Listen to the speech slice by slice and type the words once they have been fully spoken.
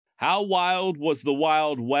How wild was the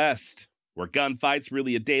Wild West? Were gunfights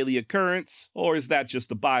really a daily occurrence, or is that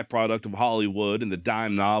just a byproduct of Hollywood and the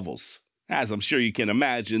dime novels? As I'm sure you can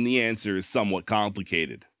imagine, the answer is somewhat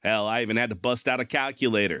complicated. Hell, I even had to bust out a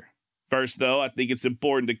calculator. First, though, I think it's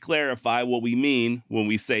important to clarify what we mean when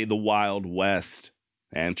we say the Wild West.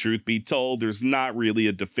 And truth be told, there's not really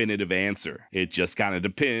a definitive answer. It just kind of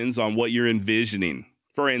depends on what you're envisioning.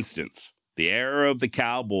 For instance, the era of the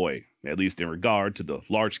cowboy, at least in regard to the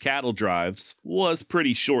large cattle drives, was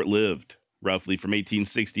pretty short-lived, roughly from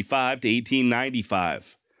 1865 to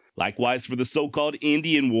 1895. Likewise for the so-called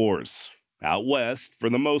Indian Wars. Out west, for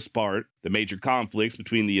the most part, the major conflicts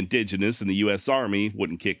between the indigenous and the U.S. Army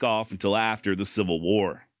wouldn't kick off until after the Civil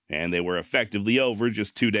War, and they were effectively over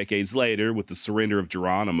just 2 decades later with the surrender of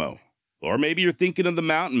Geronimo. Or maybe you're thinking of the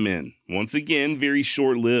Mountain Men, once again very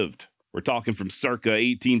short-lived. We're talking from circa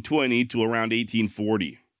 1820 to around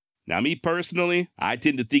 1840. Now, me personally, I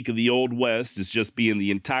tend to think of the Old West as just being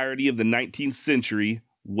the entirety of the 19th century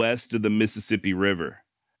west of the Mississippi River.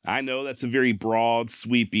 I know that's a very broad,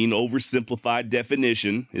 sweeping, oversimplified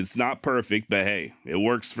definition. It's not perfect, but hey, it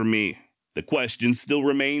works for me. The question still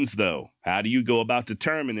remains, though. How do you go about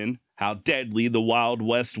determining how deadly the Wild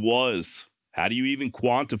West was? How do you even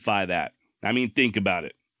quantify that? I mean, think about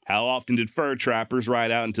it. How often did fur trappers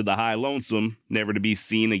ride out into the high lonesome, never to be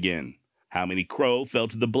seen again? How many Crow fell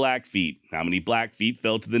to the Blackfeet? How many Blackfeet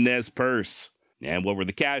fell to the Nez Perce? And what were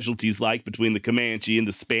the casualties like between the Comanche and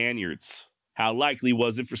the Spaniards? How likely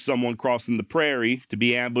was it for someone crossing the prairie to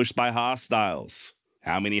be ambushed by hostiles?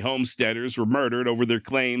 How many homesteaders were murdered over their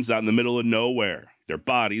claims out in the middle of nowhere, their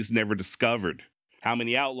bodies never discovered? How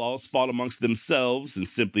many outlaws fought amongst themselves and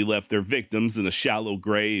simply left their victims in a shallow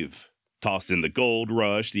grave? Toss in the gold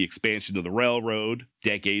rush, the expansion of the railroad,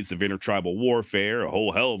 decades of intertribal warfare, a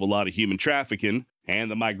whole hell of a lot of human trafficking,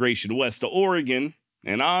 and the migration west to Oregon,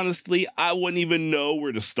 and honestly, I wouldn't even know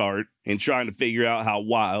where to start in trying to figure out how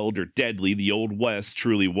wild or deadly the Old West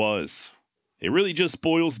truly was. It really just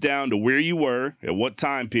boils down to where you were, at what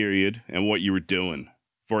time period, and what you were doing.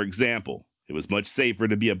 For example, it was much safer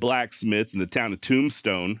to be a blacksmith in the town of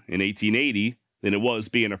Tombstone in 1880 than it was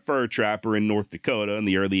being a fur trapper in North Dakota in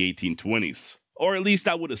the early 1820s. Or at least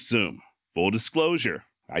I would assume. Full disclosure,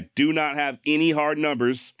 I do not have any hard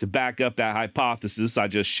numbers to back up that hypothesis I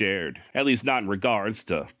just shared, at least not in regards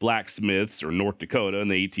to blacksmiths or North Dakota in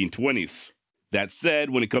the 1820s. That said,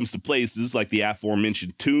 when it comes to places like the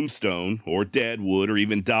aforementioned Tombstone, or Deadwood, or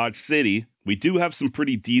even Dodge City, we do have some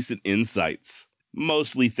pretty decent insights.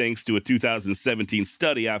 Mostly thanks to a 2017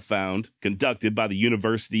 study I found conducted by the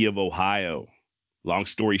University of Ohio. Long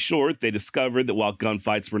story short, they discovered that while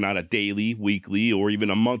gunfights were not a daily, weekly, or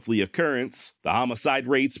even a monthly occurrence, the homicide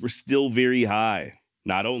rates were still very high.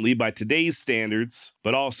 Not only by today's standards,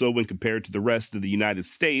 but also when compared to the rest of the United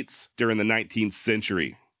States during the 19th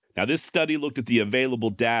century. Now, this study looked at the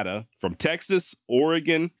available data from Texas,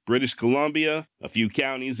 Oregon, British Columbia, a few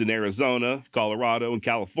counties in Arizona, Colorado, and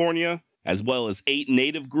California, as well as 8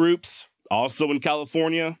 native groups, also in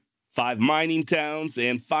California, 5 mining towns,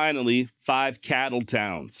 and finally, 5 cattle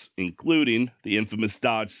towns, including the infamous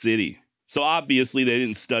Dodge City. So obviously they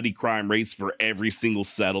didn't study crime rates for every single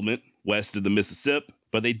settlement west of the Mississippi,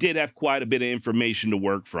 but they did have quite a bit of information to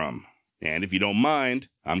work from. And if you don't mind,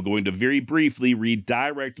 I'm going to very briefly read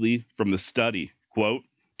directly from the study. Quote,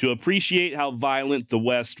 "To appreciate how violent the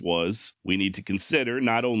West was, we need to consider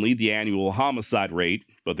not only the annual homicide rate,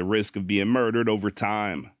 but the risk of being murdered over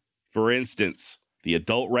time. For instance, the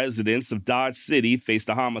adult residents of Dodge City faced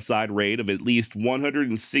a homicide rate of at least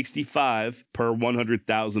 165 per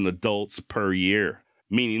 100,000 adults per year,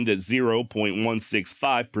 meaning that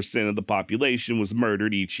 0.165% of the population was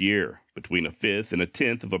murdered each year, between 1/5 and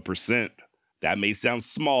 1/10%. That may sound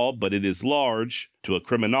small, but it is large to a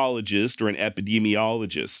criminologist or an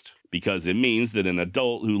epidemiologist, because it means that an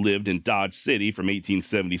adult who lived in Dodge City from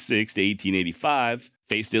 1876 to 1885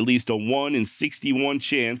 faced at least a 1 in 61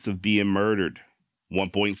 chance of being murdered.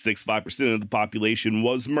 1.65% of the population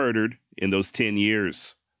was murdered in those 10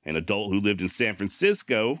 years. An adult who lived in San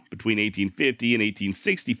Francisco between 1850 and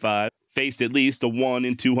 1865 faced at least a 1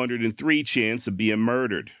 in 203 chance of being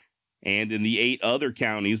murdered. And in the 8 other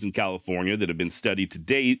counties in California that have been studied to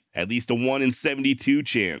date, at least a 1 in 72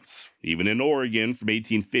 chance. Even in Oregon from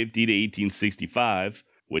 1850 to 1865,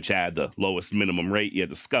 which had the lowest minimum rate yet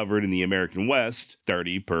discovered in the American West,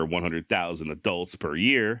 30 per 100,000 adults per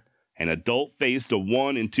year, an adult faced a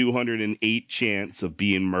 1 in 208 chance of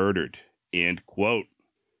being murdered. End quote.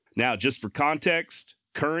 Now, just for context,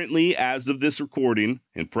 currently, as of this recording,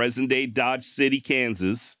 in present-day Dodge City,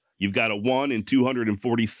 Kansas, you've got a 1 in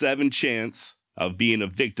 247 chance of being a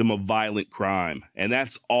victim of violent crime. And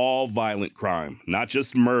that's all violent crime, not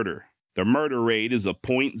just murder. The murder rate is a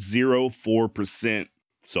 0.04%,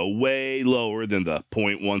 so way lower than the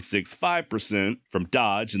 0.165% from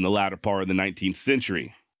Dodge in the latter part of the 19th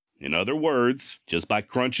century. In other words, just by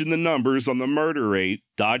crunching the numbers on the murder rate,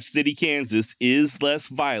 Dodge City, Kansas is less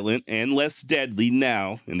violent and less deadly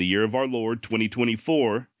now in the year of our Lord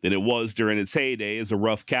 2024 than it was during its heyday as a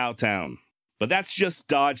rough cow town. But that's just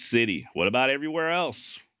Dodge City. What about everywhere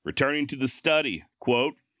else? Returning to the study,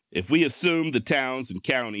 quote, if we assume the towns and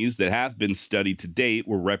counties that have been studied to date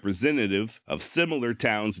were representative of similar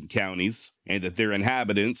towns and counties, and that their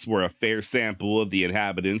inhabitants were a fair sample of the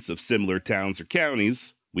inhabitants of similar towns or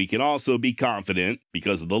counties, we can also be confident,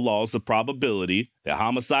 because of the laws of probability, that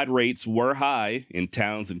homicide rates were high in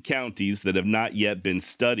towns and counties that have not yet been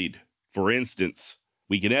studied. For instance,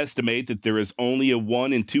 we can estimate that there is only a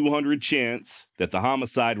 1 in 200 chance that the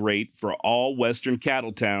homicide rate for all western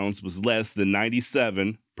cattle towns was less than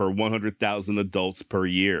 97 per 100,000 adults per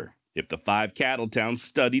year, if the 5 cattle towns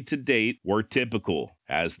studied to date were typical,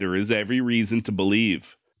 as there is every reason to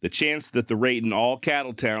believe. The chance that the rate in all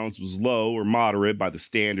cattle towns was low or moderate by the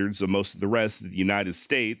standards of most of the rest of the United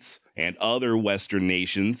States and other Western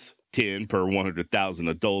nations, 10 per 100,000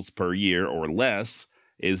 adults per year or less,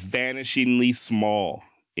 is vanishingly small,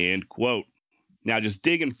 end quote. Now, just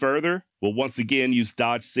digging further, we'll once again use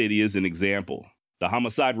Dodge City as an example. The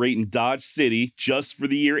homicide rate in Dodge City just for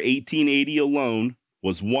the year 1880 alone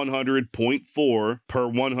was 100.4 per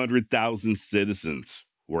 100,000 citizens,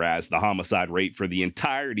 whereas the homicide rate for the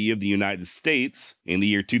entirety of the United States in the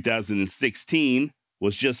year 2016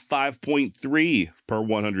 was just 5.3 per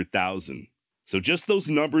 100,000. So just those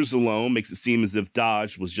numbers alone makes it seem as if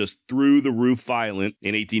Dodge was just through the roof violent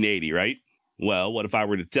in 1880, right? Well, what if I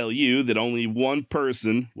were to tell you that only one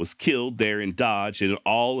person was killed there in Dodge in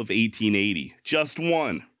all of 1880? Just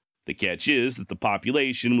one. The catch is that the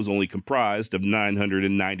population was only comprised of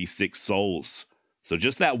 996 souls. So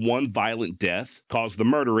just that one violent death caused the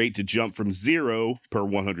murder rate to jump from 0 per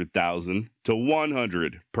 100,000 to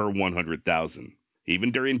 100 per 100,000.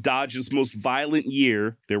 Even during Dodge's most violent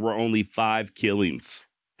year, there were only 5 killings.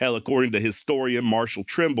 Hell, according to historian Marshall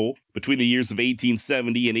Trimble, between the years of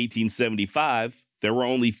 1870 and 1875, there were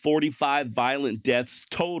only 45 violent deaths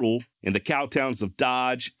total in the cow towns of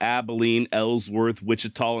Dodge, Abilene, Ellsworth,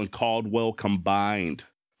 Wichita, and Caldwell combined.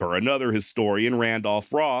 Per another historian,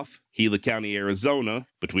 Randolph Roth, Gila County, Arizona,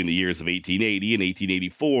 between the years of 1880 and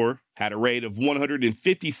 1884, had a rate of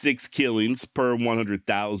 156 killings per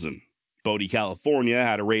 100,000. Bodie, California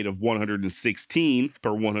had a rate of 116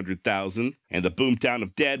 per 100,000, and the boomtown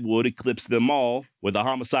of Deadwood eclipsed them all with a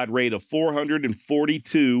homicide rate of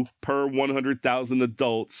 442 per 100,000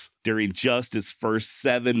 adults during just its first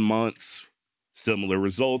 7 months. Similar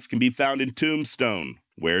results can be found in Tombstone,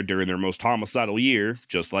 where during their most homicidal year,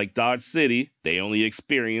 just like Dodge City, they only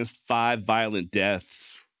experienced 5 violent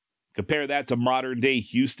deaths. Compare that to modern-day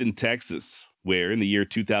Houston, Texas, where in the year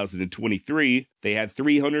 2023, they had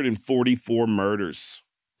 344 murders.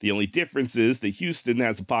 The only difference is that Houston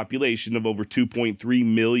has a population of over 2.3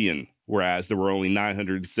 million, whereas there were only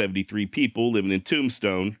 973 people living in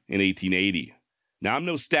Tombstone in 1880. Now, I'm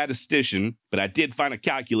no statistician, but I did find a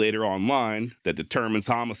calculator online that determines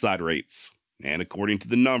homicide rates. And according to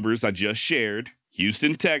the numbers I just shared,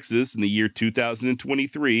 Houston, Texas in the year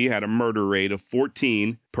 2023 had a murder rate of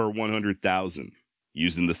 14 per 100,000.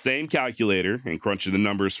 Using the same calculator and crunching the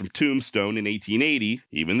numbers from Tombstone in 1880,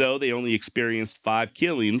 even though they only experienced 5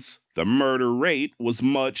 killings, the murder rate was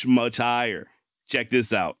much, much higher. Check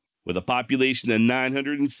this out. With a population of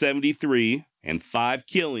 973 and 5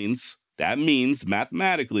 killings, that means,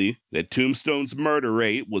 mathematically, that Tombstone's murder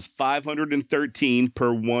rate was 513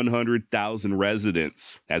 per 100,000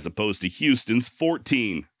 residents, as opposed to Houston's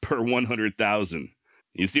 14 per 100,000.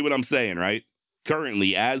 You see what I'm saying, right?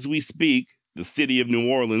 Currently, as we speak, the city of New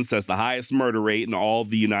Orleans has the highest murder rate in all of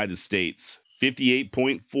the United States,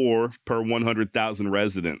 58.4 per 100,000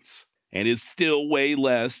 residents, and is still way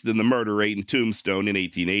less than the murder rate in Tombstone in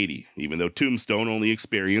 1880, even though Tombstone only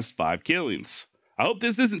experienced 5 killings. I hope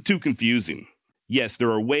this isn't too confusing. Yes,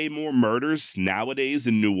 there are way more murders nowadays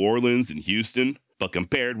in New Orleans and Houston, but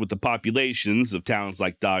compared with the populations of towns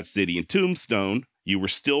like Dodge City and Tombstone, you were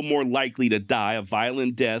still more likely to die a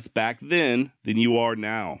violent death back then than you are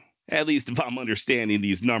now. At least if I'm understanding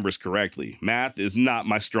these numbers correctly. Math is not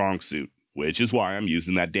my strong suit, which is why I'm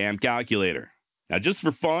using that damn calculator. Now, just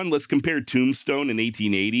for fun, let's compare Tombstone in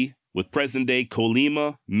 1880 with present-day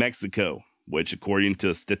Colima, Mexico, which, according to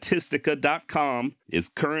Statistica.com, is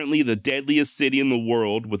currently the deadliest city in the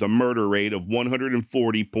world with a murder rate of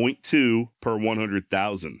 140.2 per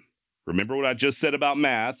 100,000. Remember what I just said about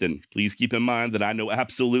math, and please keep in mind that I know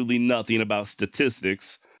absolutely nothing about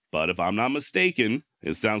statistics, but if I'm not mistaken,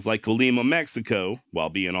 it sounds like Colima, Mexico, while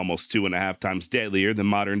being almost 2.5 times deadlier than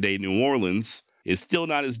modern-day New Orleans, is still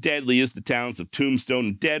not as deadly as the towns of Tombstone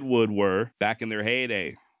and Deadwood were back in their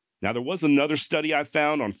heyday. Now, there was another study I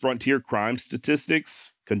found on frontier crime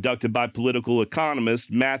statistics, conducted by political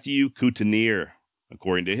economist Matthew Coutinier.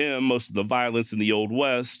 According to him, most of the violence in the Old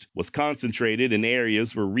West was concentrated in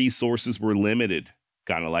areas where resources were limited,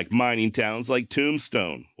 kind of like mining towns like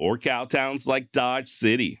Tombstone, or cow towns like Dodge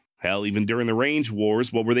City. Hell, even during the range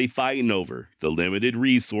wars, what were they fighting over? The limited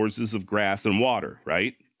resources of grass and water,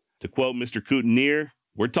 right? To quote Mr. Coutinier,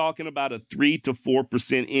 we're talking about a 3 to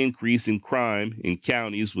 4% increase in crime in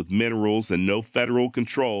counties with minerals and no federal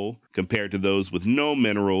control compared to those with no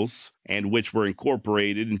minerals and which were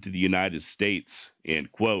incorporated into the United States,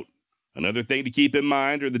 end quote. Another thing to keep in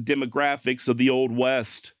mind are the demographics of the Old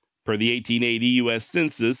West. Per the 1880 U.S.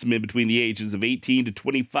 Census, men between the ages of 18 to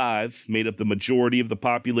 25 made up the majority of the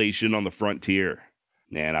population on the frontier.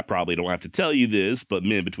 And I probably don't have to tell you this, but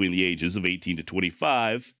men between the ages of 18 to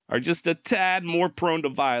 25 are just a tad more prone to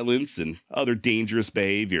violence and other dangerous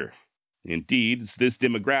behavior. Indeed, it's this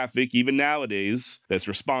demographic, even nowadays, that's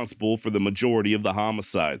responsible for the majority of the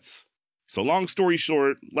homicides. So long story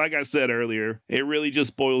short, like I said earlier, it really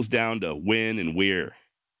just boils down to when and where.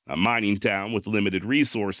 A mining town with limited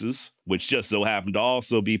resources, which just so happened to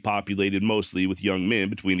also be populated mostly with young men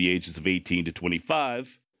between the ages of 18 to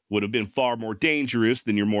 25, would have been far more dangerous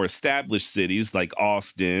than your more established cities like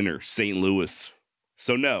Austin or St. Louis.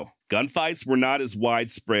 So no, gunfights were not as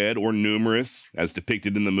widespread or numerous as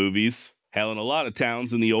depicted in the movies. Hell, in a lot of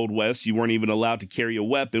towns in the Old West, you weren't even allowed to carry a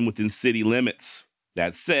weapon within city limits.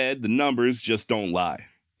 That said, the numbers just don't lie.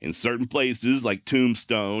 In certain places like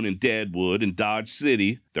Tombstone and Deadwood and Dodge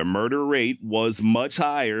City, the murder rate was much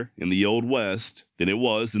higher in the Old West than it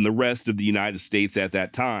was in the rest of the United States at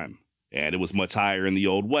that time. And it was much higher in the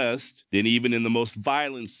Old West than even in the most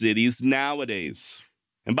violent cities nowadays.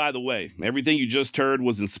 And by the way, everything you just heard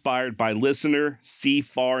was inspired by listener See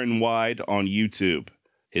Far and Wide on YouTube.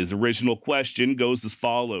 His original question goes as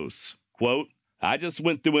follows, quote, I just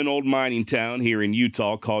went through an old mining town here in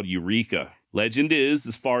Utah called Eureka. Legend is,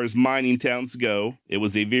 as far as mining towns go, it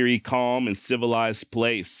was a very calm and civilized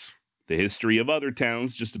place. The history of other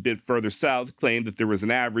towns just a bit further south claimed that there was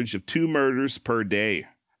an average of 2 murders per day.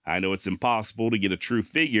 I know it's impossible to get a true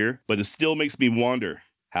figure, but it still makes me wonder,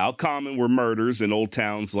 how common were murders in old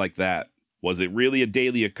towns like that? Was it really a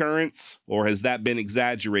daily occurrence, or has that been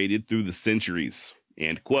exaggerated through the centuries?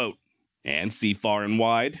 End quote. And See Far and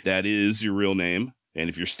Wide, that is your real name. And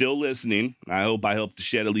if you're still listening, I hope I helped to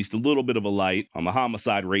shed at least a little bit of a light on the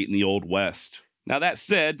homicide rate in the Old West. Now that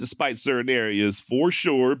said, despite certain areas for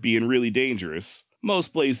sure being really dangerous,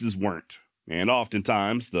 most places weren't. And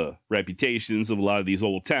oftentimes, the reputations of a lot of these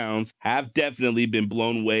old towns have definitely been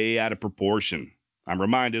blown way out of proportion. I'm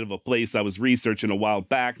reminded of a place I was researching a while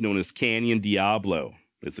back known as Canyon Diablo.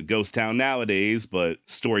 It's a ghost town nowadays, but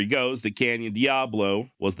story goes that Canyon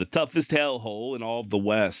Diablo was the toughest hellhole in all of the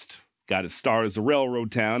West. Got its start as a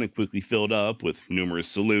railroad town and quickly filled up with numerous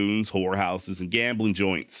saloons, whorehouses, and gambling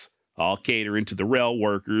joints, all catering to the rail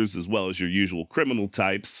workers as well as your usual criminal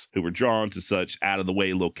types who were drawn to such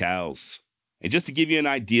out-of-the-way locales. And just to give you an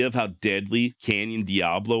idea of how deadly Canyon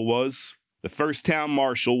Diablo was, the first town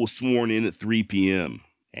marshal was sworn in at 3 p.m.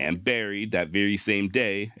 and buried that very same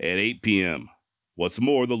day at 8 p.m. What's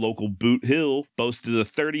more, the local Boot Hill boasted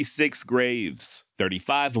 36 graves,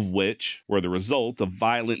 35 of which were the result of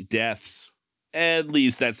violent deaths. At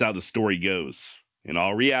least that's how the story goes. In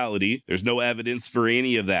all reality, there's no evidence for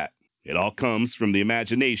any of that. It all comes from the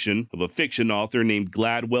imagination of a fiction author named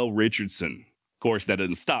Gladwell Richardson. Of course, that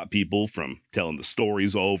doesn't stop people from telling the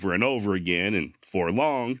stories over and over again, and before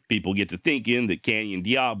long, people get to thinking that Canyon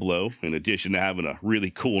Diablo, in addition to having a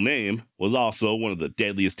really cool name, was also one of the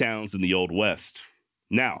deadliest towns in the Old West.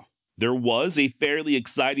 Now, there was a fairly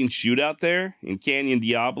exciting shootout there in Canyon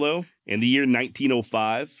Diablo in the year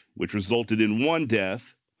 1905, which resulted in 1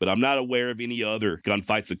 death, but I'm not aware of any other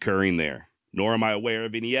gunfights occurring there, nor am I aware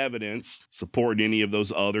of any evidence supporting any of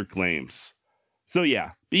those other claims. So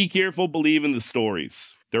yeah, be careful believing the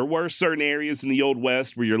stories. There were certain areas in the Old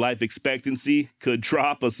West where your life expectancy could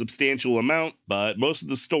drop a substantial amount, but most of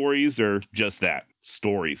the stories are just that,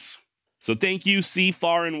 stories. So thank you, See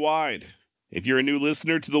Far and Wide. If you're a new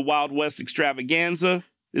listener to the Wild West Extravaganza,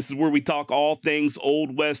 this is where we talk all things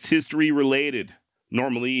Old West history related.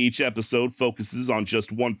 Normally, each episode focuses on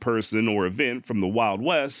just one person or event from the Wild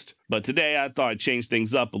West, but today I thought I'd change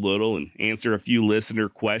things up a little and answer a few listener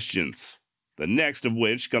questions. The next of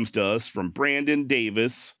which comes to us from Brandon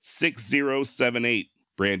Davis, 6078.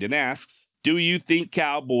 Brandon asks, do you think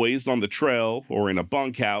cowboys on the trail or in a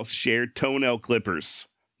bunkhouse share toenail clippers?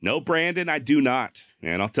 No, Brandon, I do not,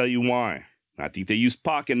 and I'll tell you why. I think they use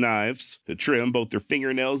pocket knives to trim both their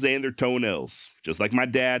fingernails and their toenails, just like my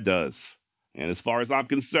dad does. And as far as I'm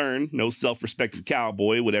concerned, no self-respecting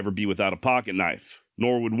cowboy would ever be without a pocket knife,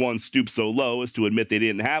 nor would one stoop so low as to admit they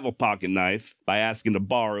didn't have a pocket knife by asking to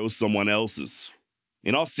borrow someone else's.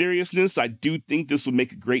 In all seriousness, I do think this would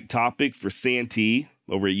make a great topic for Santee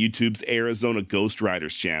over at YouTube's Arizona Ghost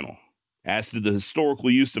Riders channel. As to the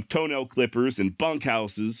historical use of toenail clippers in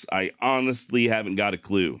bunkhouses, I honestly haven't got a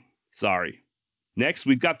clue. Sorry. Next,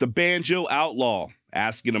 we've got the Banjo Outlaw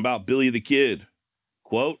asking about Billy the Kid.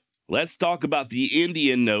 Quote, let's talk about the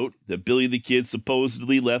Indian note that Billy the Kid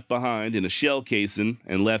supposedly left behind in a shell casing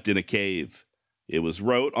and left in a cave. It was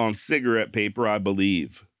wrote on cigarette paper, I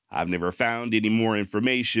believe. I've never found any more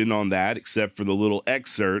information on that except for the little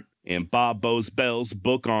excerpt in Bob Bell's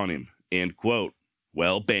book on him, end quote.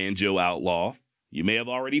 Well, Banjo Outlaw, you may have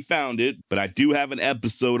already found it, but I do have an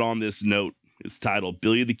episode on this note. It's titled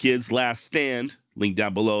Billy the Kid's Last Stand. Link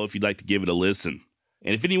down below if you'd like to give it a listen.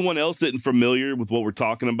 And if anyone else isn't familiar with what we're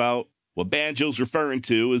talking about, what Banjo's referring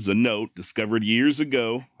to is a note discovered years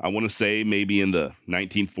ago, I want to say maybe in the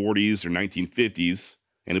 1940s or 1950s,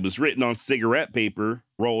 and it was written on cigarette paper,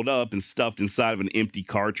 rolled up and stuffed inside of an empty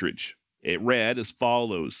cartridge. It read as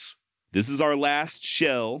follows. This is our last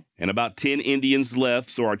shell, and about 10 Indians left,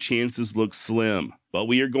 so our chances look slim. But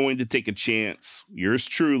we are going to take a chance. Yours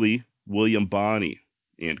truly, William Bonney.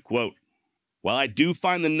 End quote. While I do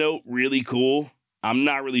find the note really cool, I'm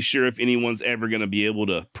not really sure if anyone's ever going to be able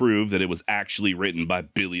to prove that it was actually written by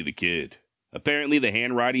Billy the Kid. Apparently the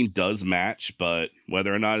handwriting does match, but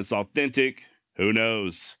whether or not it's authentic, who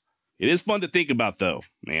knows? It is fun to think about though,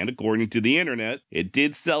 and according to the internet, it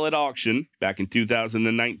did sell at auction back in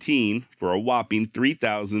 2019 for a whopping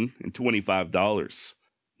 $3,025.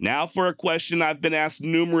 Now for a question I've been asked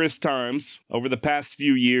numerous times over the past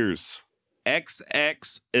few years.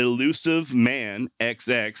 XX Elusive Man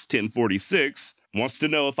XX 1046 wants to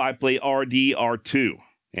know if I play RDR2.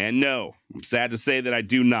 And no, I'm sad to say that I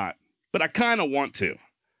do not, but I kind of want to.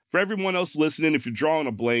 For everyone else listening, if you're drawing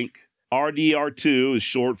a blank, RDR2 is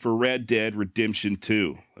short for Red Dead Redemption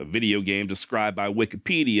 2, a video game described by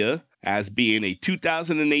Wikipedia as being a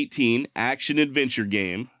 2018 action-adventure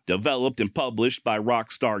game developed and published by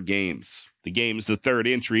Rockstar Games. The game is the third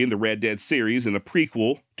entry in the Red Dead series and a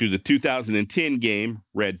prequel to the 2010 game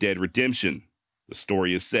Red Dead Redemption. The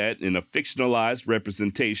story is set in a fictionalized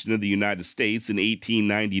representation of the United States in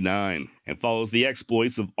 1899 and follows the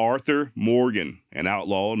exploits of Arthur Morgan, an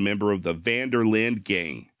outlaw and member of the Vanderlinde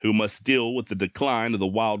gang, who must deal with the decline of the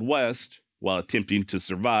Wild West while attempting to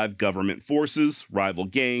survive government forces, rival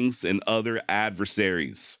gangs, and other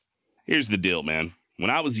adversaries. Here's the deal, man. When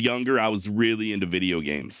I was younger, I was really into video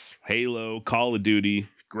games. Halo, Call of Duty,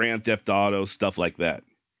 Grand Theft Auto, stuff like that.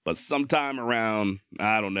 But sometime around,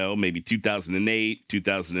 I don't know, maybe 2008,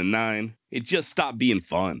 2009, it just stopped being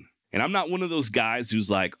fun. And I'm not one of those guys who's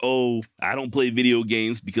like, oh, I don't play video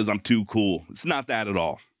games because I'm too cool. It's not that at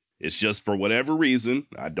all. It's just for whatever reason,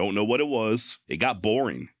 I don't know what it was, it got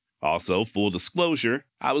boring. Also, full disclosure,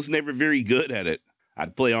 I was never very good at it.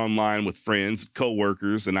 I'd play online with friends,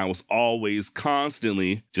 coworkers, and I was always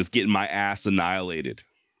constantly just getting my ass annihilated.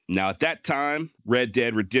 Now, at that time, Red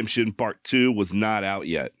Dead Redemption Part 2 was not out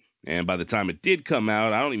yet. And by the time it did come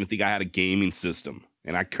out, I don't even think I had a gaming system.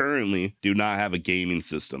 And I currently do not have a gaming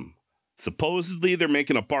system. Supposedly, they're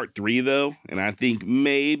making a Part 3, though. And I think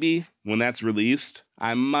maybe when that's released,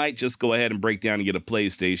 I might just go ahead and break down and get a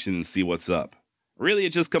PlayStation and see what's up. Really,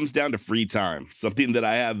 it just comes down to free time, something that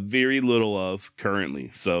I have very little of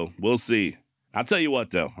currently, so we'll see. I'll tell you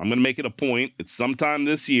what, though, I'm going to make it a point, it's sometime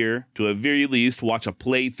this year, to at very least watch a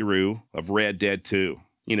playthrough of Red Dead 2.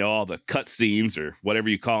 You know, all the cutscenes or whatever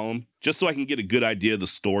you call them, just so I can get a good idea of the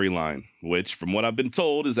storyline, which, from what I've been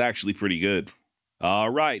told, is actually pretty good.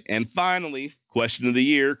 All right, and finally, question of the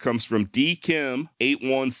year comes from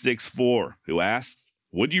DKim8164, who asks,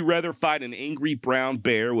 would you rather fight an angry brown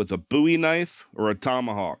bear with a Bowie knife or a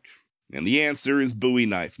tomahawk? And the answer is Bowie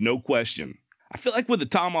knife, no question. I feel like with a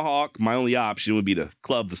tomahawk, my only option would be to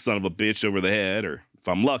club the son of a bitch over the head, or if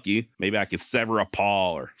I'm lucky, maybe I could sever a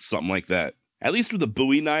paw or something like that. At least with a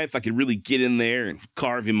Bowie knife, I could really get in there and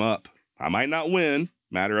carve him up. I might not win,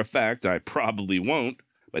 matter of fact, I probably won't,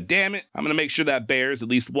 but damn it, I'm gonna make sure that bear's at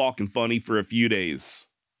least walking funny for a few days.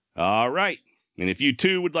 All right. And if you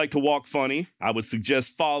too would like to walk funny, I would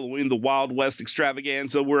suggest following the Wild West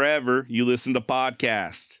Extravaganza wherever you listen to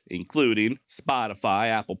podcasts, including Spotify,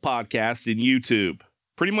 Apple Podcasts, and YouTube.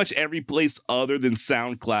 Pretty much every place other than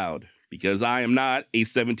SoundCloud, because I am not a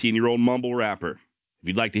 17-year-old mumble rapper. If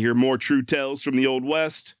you'd like to hear more true tales from the Old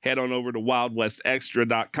West, head on over to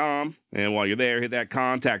wildwestextra.com, and while you're there, hit that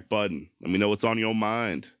contact button. Let me know what's on your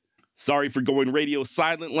mind. Sorry for going radio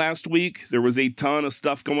silent last week. There was a ton of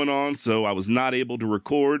stuff going on, so I was not able to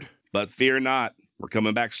record. But fear not, we're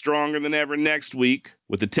coming back stronger than ever next week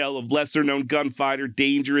with the tale of lesser-known gunfighter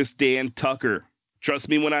Dangerous Dan Tucker. Trust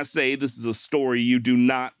me when I say this is a story you do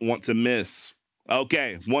not want to miss.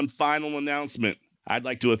 Okay, one final announcement. I'd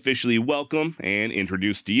like to officially welcome and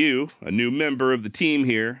introduce to you a new member of the team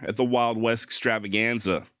here at the Wild West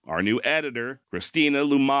Extravaganza, our new editor, Christina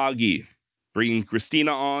Lumagi. Bringing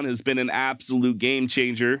Christina on has been an absolute game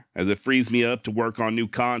changer, as it frees me up to work on new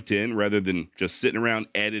content rather than just sitting around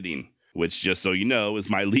editing, which, just so you know, is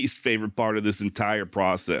my least favorite part of this entire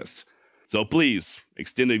process. So please,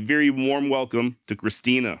 extend a very warm welcome to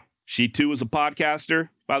Christina. She too is a podcaster,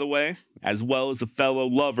 by the way, as well as a fellow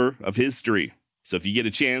lover of history. So if you get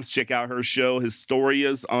a chance, check out her show,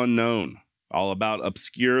 Historias Unknown, all about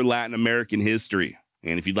obscure Latin American history.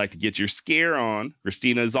 And if you'd like to get your scare on,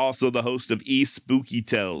 Christina is also the host of Spooky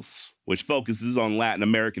Tales, which focuses on Latin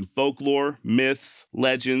American folklore, myths,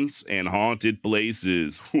 legends, and haunted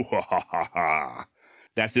places.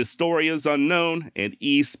 That's Historias Unknown and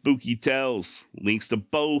Spooky Tales. Links to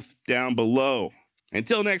both down below.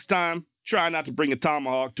 Until next time, try not to bring a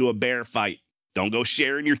tomahawk to a bear fight. Don't go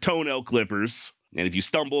sharing your toenail clippers. And if you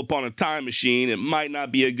stumble upon a time machine, it might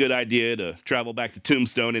not be a good idea to travel back to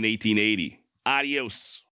Tombstone in 1880. Adios.